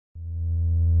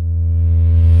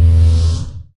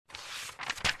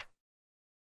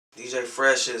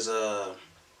DJ.Fresh is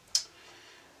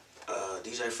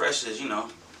DJ.Fresh is, you know,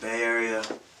 Bay Area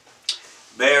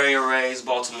raised,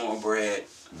 Baltimore bred.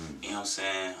 You know what I'm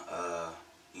saying?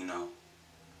 You know,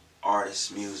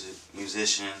 artist,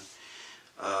 musician.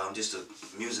 Just a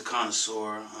music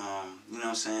connoisseur. You know what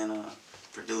I'm saying?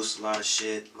 Produced a lot of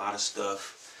shit, a lot of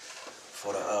stuff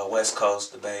for the West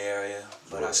Coast, the Bay Area.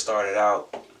 But I started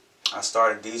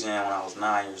DJing when I was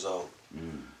 9 years old.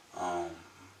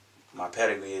 My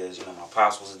pedigree is, you know, my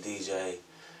pops was a DJ.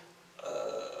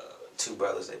 Two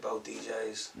brothers, they both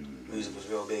DJs. Music was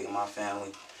real big in my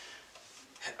family.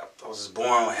 I was just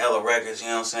born with hella records, you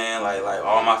know what I'm saying? Like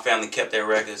all my family kept their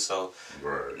records, so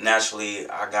naturally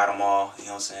I got them all, you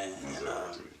know what I'm saying? And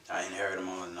I inherited them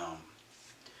all, and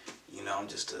you know, I'm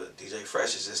just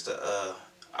DJ.Fresh is just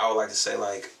I would like to say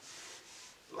like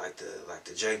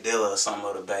the J Dilla or something,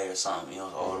 or the Bay or something, you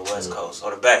know, or the West Coast, or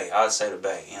the Bay. I would say the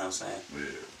Bay, you know what I'm saying?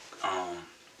 Yeah.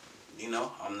 You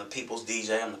know, I'm the people's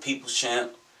DJ, I'm the people's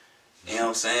champ. You know what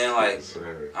I'm saying? Like,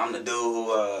 I'm the dude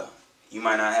who, you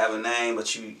might not have a name,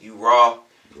 but you raw,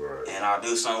 and I'll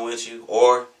do something with you.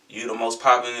 Or you the most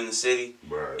popular in the city,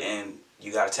 and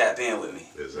you gotta tap in with me.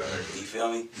 Exactly. You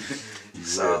feel me?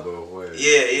 So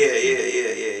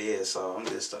yeah. So I'm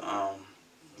just,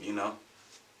 you know,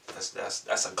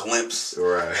 that's a glimpse of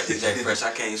DJ.Fresh.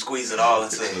 I can't squeeze it all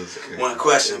into one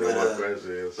question, but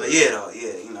yeah, though,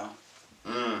 yeah, you know.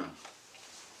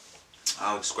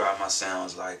 I would describe my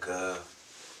sounds like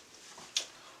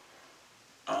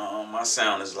my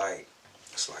sound is like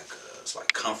it's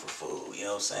like comfort food, you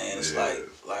know what I'm saying? It's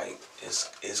like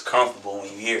it's comfortable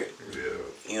when you hear it.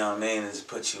 You know what I mean? It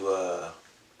puts you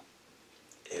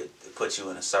it puts you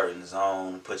in a certain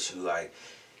zone, puts you like,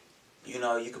 you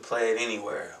know, you could play it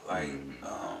anywhere. Like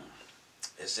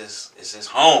it's just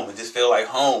home. It just feel like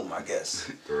home, I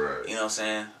guess. You know what I'm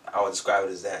saying? I would describe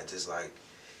it as that. Just like,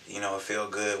 you know, it feel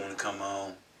good when it come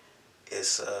on.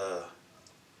 It's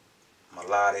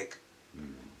melodic,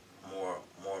 more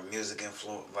music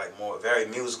influence, like very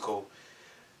musical,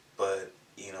 but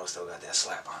you know, still got that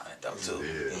slap on it though too.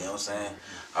 You know what I'm saying?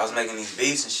 I was making these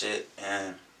beats and shit,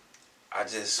 and I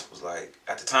just was like,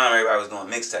 at the time everybody was doing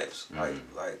mixtapes,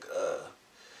 like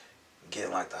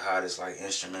getting like the hottest like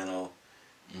instrumental,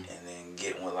 and then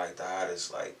getting with like the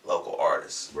hottest like local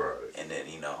artists, and then,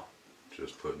 you know,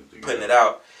 just putting it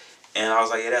out. And I was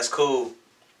like, yeah, that's cool,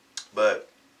 but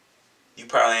you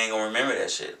probably ain't gonna remember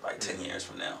that shit like 10 years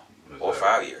from now, or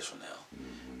 5 years from now.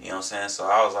 You know what I'm saying? So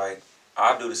I was like,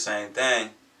 I'll do the same thing,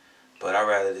 but I'd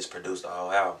rather just produce the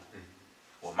whole album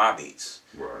with my beats.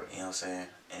 You know what I'm saying?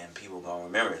 And people gonna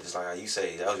remember it. Just like how you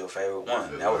say, that was your favorite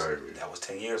one. That was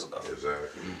 10 years ago. You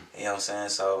know what I'm saying?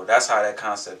 So that's how that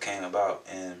concept came about.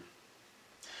 And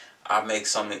I make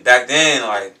something back then,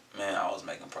 like, man, I was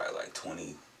making probably like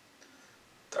 20,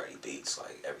 30 beats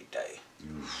like every day.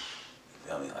 You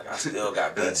feel me? Like, I still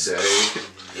got beats.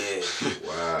 Yeah.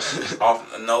 Wow.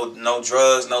 No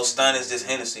drugs, no stunners, just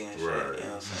Hennessy and shit. You know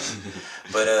what I'm saying?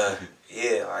 But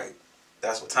yeah, like,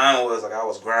 that's what time it was. Like, I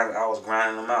was grinding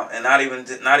them out, and not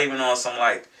even on some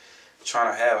like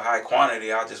trying to have high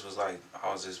quantity. I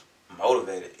was just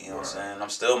motivated. You know what I'm saying? I'm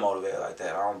still motivated like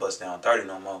that. I don't bust down 30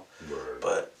 no more.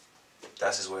 But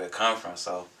that's just where it come from.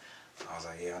 So I was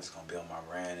like, yeah, I'm just gonna build my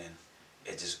brand, and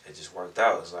it just worked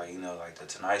out. It's like, you know, like the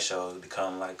Tonite show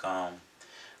become like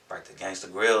the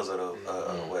Gangsta Grills of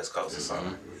the West Coast or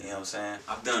something. You know what I'm saying?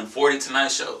 I've done 40 Tonite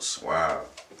shows. Wow.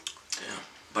 Yeah.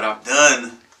 But I've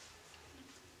done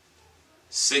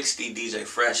 60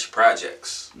 DJ.Fresh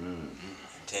projects in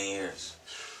 10 years.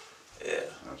 Yeah.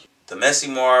 The Messy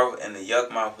Marv and the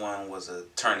Yuck Mouth one was a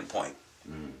turning point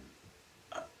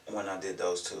when I did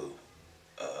those two.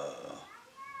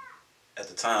 At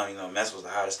the time, you know, Mess was the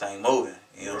hottest thing moving.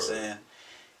 You know what I'm saying?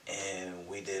 And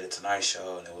we did a Tonite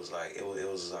show, and it was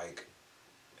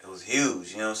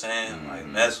huge. You know what I'm saying? Like,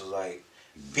 Mess was like,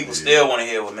 people still want to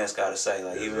hear what Mess got to say.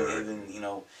 Like, even you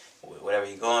know, whatever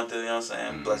you're going through, you know what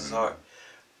I'm saying? Bless his heart.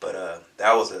 But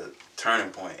that was a turning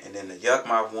point. And then the Yuck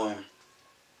Mouth one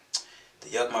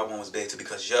was big too,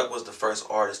 because Yuck was the first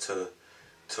artist to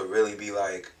really be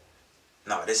like,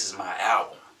 no, this is my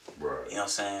album. You know what I'm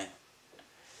saying?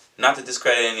 Not to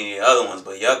discredit any of the other ones,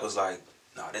 but Yuck was like,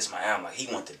 no, this is my album. Like,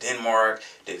 he went to Denmark,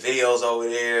 did videos over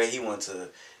there. He went to,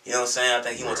 you know what I'm saying? I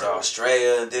think he went to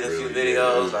Australia and did a few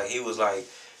videos. Like, he was like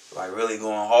really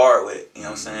going hard with it. You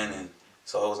know what I'm saying? And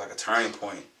so it was like a turning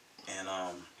point. And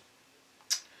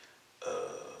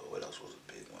what else was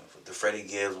a big one? The Freddie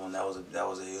Gibbs one, that was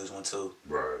a huge one too.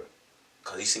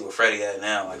 Cause you see where Freddie at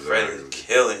now. Like, Freddie's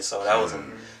killing. So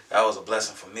that was a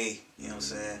blessing for me. You know what I'm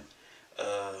saying?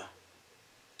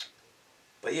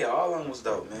 But yeah, all of them was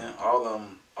dope, man. All of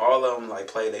them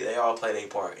like they all play their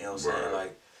part. You know what I'm saying?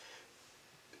 Like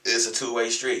it's a two-way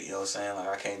street. You know what I'm saying? Like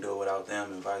I can't do it without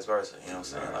them and vice versa. You know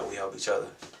what I'm saying? Like we help each other.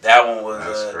 That one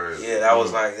was yeah, that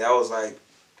was like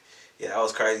yeah, that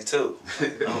was crazy too. You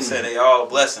know what I'm saying? They all a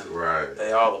blessing. Right.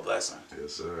 They all a blessing.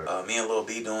 Yes, sir. Me and Lil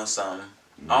B doing something.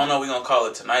 I don't know if we gonna call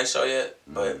it Tonight Show yet,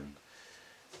 but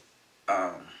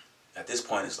at this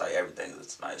point it's like everything is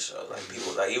a Tonight Show. Like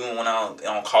people like even when I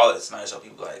don't call it a Tonight Show,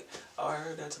 people like, oh, I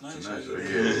heard that Tonight Show.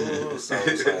 Yeah. So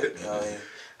it's like, you know,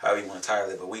 however you want to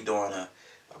title it, but we doing a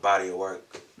body of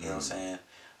work. You know what I'm saying?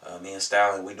 Me and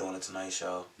Stalin, we doing a Tonight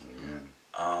Show.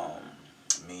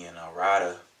 Me and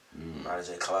Ryder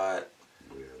J. Clyde.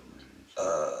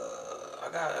 I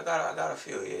got a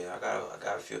few. Yeah, I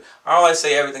got a few. I don't like to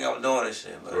say everything I'm doing and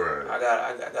shit, but I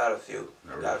got a few.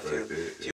 I got a few.